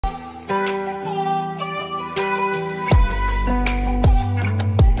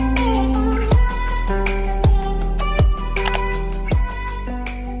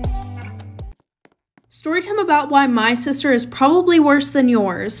about why my sister is probably worse than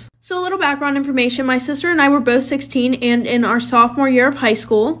yours. So a little background information, my sister and I were both 16 and in our sophomore year of high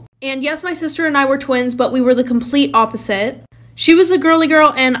school. And yes, my sister and I were twins, but we were the complete opposite. She was a girly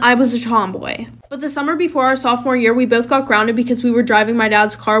girl and I was a tomboy. But the summer before our sophomore year, we both got grounded because we were driving my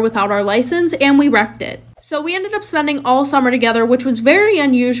dad's car without our license and we wrecked it. So we ended up spending all summer together, which was very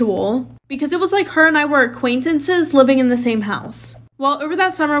unusual because it was like her and I were acquaintances living in the same house. Well, over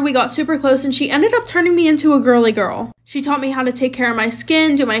that summer, we got super close and she ended up turning me into a girly girl. She taught me how to take care of my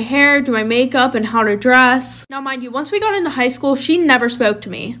skin, do my hair, do my makeup, and how to dress. Now, mind you, once we got into high school, she never spoke to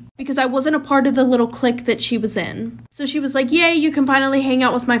me because I wasn't a part of the little clique that she was in. So she was like, yay, you can finally hang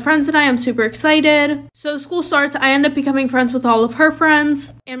out with my friends and I'm super excited. So school starts, I end up becoming friends with all of her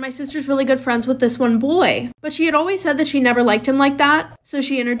friends, and my sister's really good friends with this one boy. But she had always said that she never liked him like that. So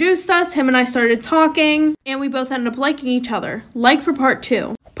she introduced us, him and I started talking, and we both ended up liking each other. Like for part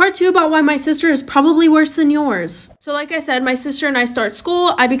 2. Part 2 about why my sister is probably worse than yours. So like I said, my sister and I start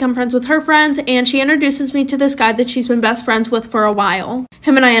school, I become friends with her friends, and she introduces me to this guy that she's been best friends with for a while.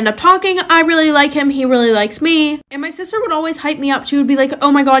 Him and I end up talking, I really like him, he really likes me, and my sister would always hype me up. She would be like,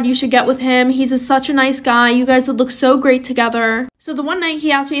 oh my god, you should get with him, he's such a nice guy, you guys would look so great together. So the one night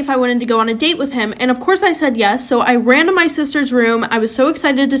he asked me if I wanted to go on a date with him, and of course I said yes, so I ran to my sister's room, I was so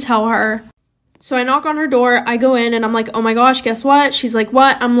excited to tell her. So I knock on her door, I go in, and I'm like, oh my gosh, guess what? She's like,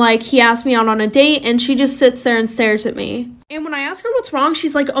 what? I'm like, he asked me out on a date, and she just sits there and stares at me. And when I ask her what's wrong,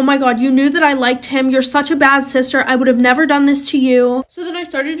 she's like, oh my god, you knew that I liked him, you're such a bad sister, I would have never done this to you. So then I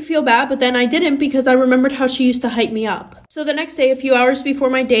started to feel bad, but then I didn't because I remembered how she used to hype me up. So the next day, a few hours before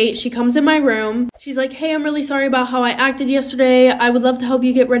my date, she comes in my room. She's like, hey, I'm really sorry about how I acted yesterday. I would love to help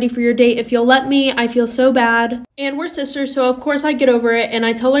you get ready for your date if you'll let me. I feel so bad. And we're sisters, so of course I get over it, and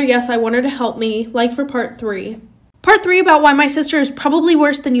I tell her yes, I want her to help me, like for part 3. Part 3 about why my sister is probably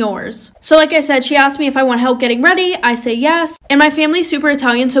worse than yours. So like I said, she asked me if I want help getting ready. I say yes. And my family's super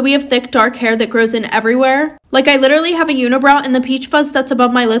Italian, so we have thick, dark hair that grows in everywhere. Like I literally have a unibrow and the peach fuzz that's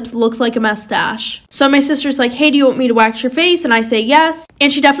above my lips looks like a mustache. So my sister's like, hey, do you want me to wax your face? And I say yes.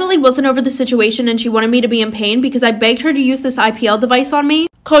 And she definitely wasn't over the situation and she wanted me to be in pain because I begged her to use this IPL device on me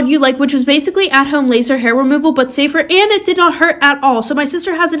called U-Like, which was basically at-home laser hair removal but safer, and it did not hurt at all. So my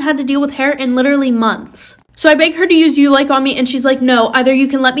sister hasn't had to deal with hair in literally months. So I beg her to use U-Like on me and she's like, no, either you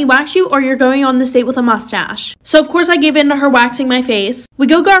can let me wax you or you're going on this date with a mustache. So of course I gave in to her waxing my face. We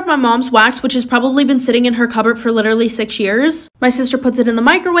go grab my mom's wax, which has probably been sitting in her cupboard for literally 6 years. My sister puts it in the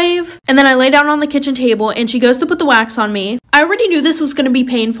microwave and then I lay down on the kitchen table and she goes to put the wax on me. I already knew this was going to be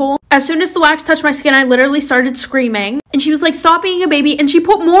painful. As soon as the wax touched my skin, I literally started screaming. And she was like, stop being a baby, and she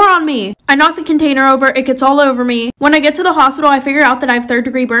put more on me. I knock the container over, it gets all over me. When I get to the hospital, I figure out that I have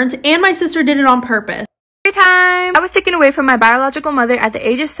 3rd-degree burns, and my sister did it on purpose. Time! I was taken away from my biological mother at the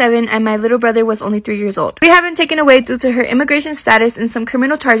age of 7 and my little brother was only 3 years old. We have been taken away due to her immigration status and some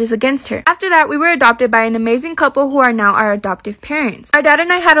criminal charges against her. After that, we were adopted by an amazing couple who are now our adoptive parents. Our dad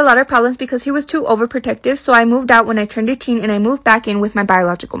and I had a lot of problems because he was too overprotective, so I moved out when I turned 18 and I moved back in with my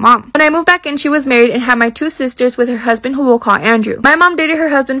biological mom. When I moved back in, she was married and had my 2 sisters with her husband who we'll call Andrew. My mom dated her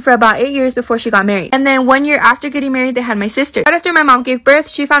husband for about 8 years before she got married. And then 1 year after getting married, they had my sister. Right after my mom gave birth,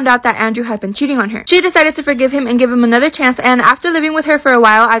 she found out that Andrew had been cheating on her. She decided to forgive him and give him another chance, and after living with her for a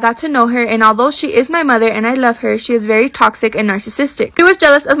while, I got to know her, and although she is my mother and I love her, she is very toxic and narcissistic. She was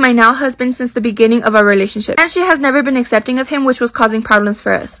jealous of my now husband since the beginning of our relationship, and she has never been accepting of him, which was causing problems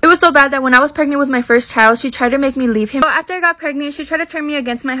for us. It was so bad that when I was pregnant with my first child, she tried to make me leave him. So after I got pregnant, she tried to turn me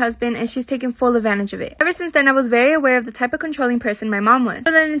against my husband, and she's taken full advantage of it. Ever since then, I was very aware of the type of controlling person my mom was.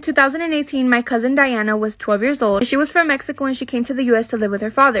 So then in 2018, my cousin Diana was 12 years old, and she was from Mexico and she came to the US to live with her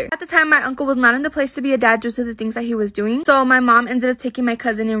father. At the time, my uncle was not in the place to be a dad due to the things that he was doing, so my mom ended up taking my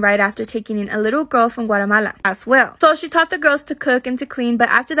cousin in right after taking in a little girl from Guatemala as well. So she taught the girls to cook and to clean, but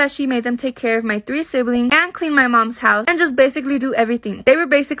after that she made them take care of my 3 siblings and clean my mom's house and just basically do everything. They were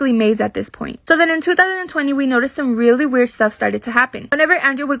basically maids at this point. So then in 2020 we noticed some really weird stuff started to happen. Whenever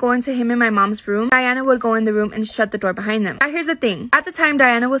Andrew would go into him and my mom's room, Diana would go in the room and shut the door behind them. Now here's the thing. At the time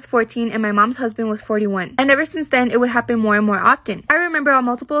Diana was 14 and my mom's husband was 41. And ever since then it would happen more and more often. I remember on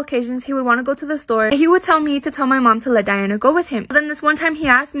multiple occasions he would want to go to the store and he would tell me to tell my mom to let Diana go with him. But then this one time he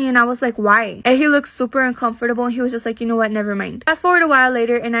asked me and I was like, why? And he looked super uncomfortable and he was just like, you know what, never mind. Fast forward a while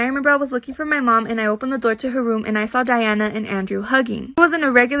later and I remember I was looking for my mom and I opened the door to her room and I saw Diana and Andrew hugging. It wasn't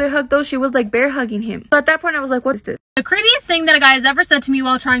a regular hug though, she was like bear hugging him. So at that point I was like, what is this? The creepiest thing that a guy has ever said to me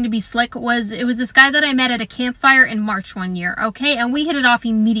while trying to be slick was, it was this guy that I met at a campfire in March one year, okay? And we hit it off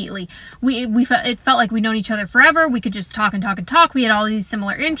immediately. It felt like we'd known each other forever. We could just talk and talk and talk. We had all these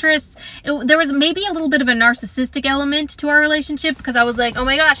similar interests. There was maybe a little bit of a narcissistic element to our relationship because I was like, oh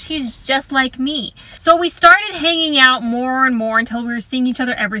my gosh, he's just like me. So we started hanging out more and more until we were seeing each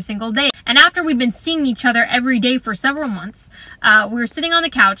other every single day. And after we'd been seeing each other every day for several months, we were sitting on the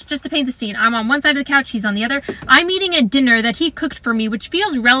couch. Just to paint the scene, I'm on one side of the couch, he's on the other. I'm eating a dinner that he cooked for me, which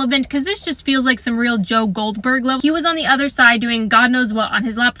feels relevant because this just feels like some real Joe Goldberg level. He was on the other side doing God knows what on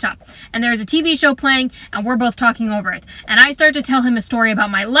his laptop. And there's a TV show playing and we're both talking over it. And I start to tell him a story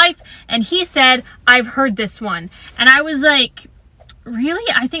about my life and he said, I've heard this one. And I was like,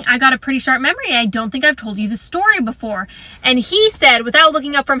 really? I think I got a pretty sharp memory. I don't think I've told you this story before. And he said, without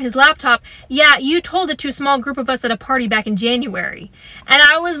looking up from his laptop, yeah, you told it to a small group of us at a party back in January. And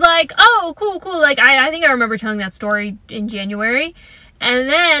I was like, oh, cool. Like, I think I remember telling that story in January. And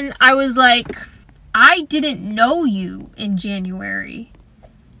then I was like, I didn't know you in January.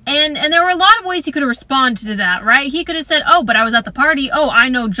 And there were a lot of ways he could have responded to that, right? He could have said, oh, but I was at the party. Oh, I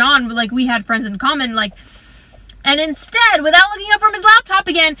know John. Like, we had friends in common. Like, and instead, without looking up from his laptop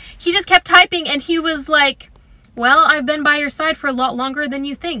again, he just kept typing and he was like, well, I've been by your side for a lot longer than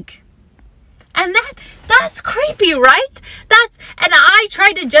you think. And that's creepy, right? And I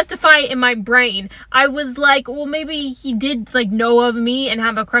tried to justify it in my brain. I was like, well, maybe he did like know of me and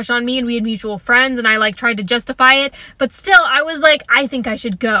have a crush on me and we had mutual friends and I like tried to justify it. But still, I was like, I think I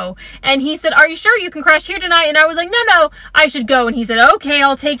should go. And he said, are you sure you can crash here tonight? And I was like, no, I should go. And he said, okay,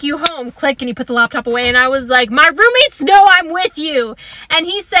 I'll take you home. Click. And he put the laptop away. And I was like, my roommates know I'm with you. And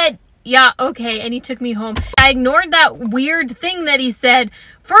he said, yeah, okay. And he took me home. I ignored that weird thing that he said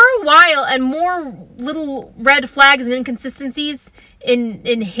for a while, and more little red flags and inconsistencies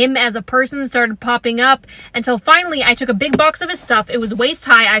in him as a person started popping up until finally I took a big box of his stuff. It was waist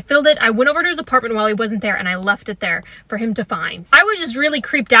high. I filled it. I went over to his apartment while he wasn't there and I left it there for him to find. I was just really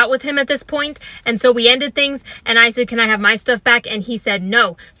creeped out with him at this point, and so we ended things and I said, can I have my stuff back? And he said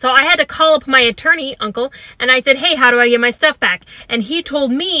no. So I had to call up my attorney, uncle, and I said, hey, how do I get my stuff back? And he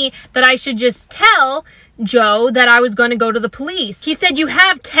told me that I should just tell Joe that I was going to go to the police. He said, you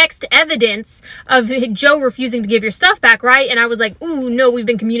have text evidence of Joe refusing to give your stuff back, right? And I was like, ooh, no, we've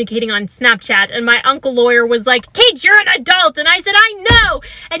been communicating on Snapchat. And my uncle lawyer was like, Kate, you're an adult. And I said, I know.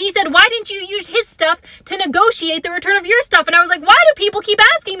 And he said, why didn't you use his stuff to negotiate the return of your stuff? And I was like, why do people keep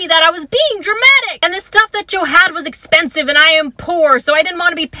asking me that? I was being dramatic. And the stuff that Joe had was expensive and I am poor. So I didn't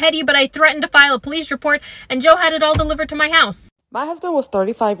want to be petty, but I threatened to file a police report and Joe had it all delivered to my house. My husband was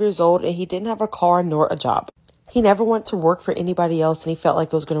 35 years old and he didn't have a car nor a job. He never went to work for anybody else and he felt like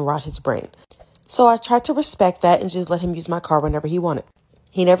it was going to rot his brain. So I tried to respect that and just let him use my car whenever he wanted.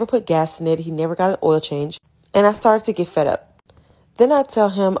 He never put gas in it. He never got an oil change. And I started to get fed up. Then I'd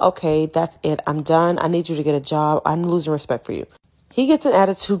tell him, okay, that's it. I'm done. I need you to get a job. I'm losing respect for you. He gets an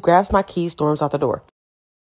attitude, grabs my keys, storms out the door.